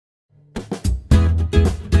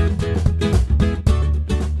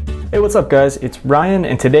what's up guys? It's Ryan,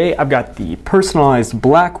 and today I've got the personalized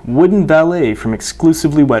black wooden valet from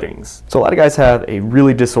Exclusively Weddings. So a lot of guys have a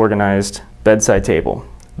really disorganized bedside table.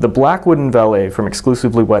 The black wooden valet from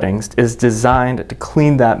Exclusively Weddings is designed to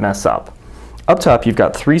clean that mess up. Up top you've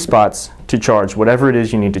got 3 spots to charge whatever it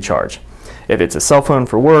is you need to charge. If it's a cell phone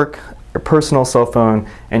for work, your personal cell phone,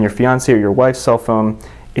 and your fiance or your wife's cell phone,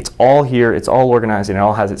 it's all here, it's all organized, and it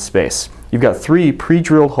all has its space. You've got 3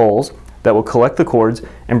 pre-drilled holes that will collect the cords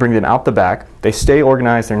and bring them out the back. They stay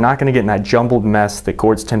organized, they're not going to get in that jumbled mess that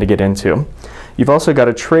cords tend to get into. You've also got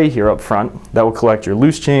a tray here up front that will collect your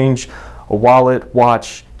loose change, a wallet,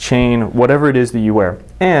 watch, chain, whatever it is that you wear.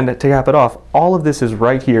 And to cap it off, all of this is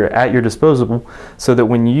right here at your disposal so that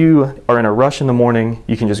when you are in a rush in the morning,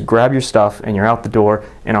 you can just grab your stuff and you're out the door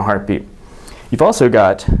in a heartbeat. You've also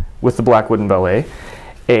got, with the black wooden valet,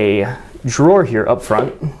 a drawer here up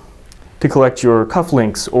front to collect your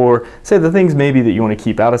cufflinks, or say the things maybe that you want to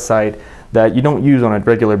keep out of sight that you don't use on a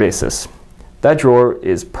regular basis. That drawer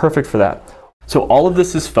is perfect for that. So all of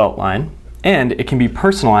this is felt line, and it can be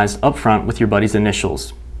personalized up front with your buddy's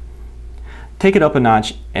initials. Take it up a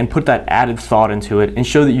notch and put that added thought into it and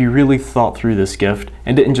show that you really thought through this gift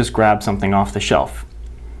and didn't just grab something off the shelf.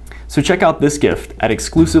 So check out this gift at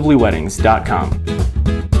exclusivelyweddings.com.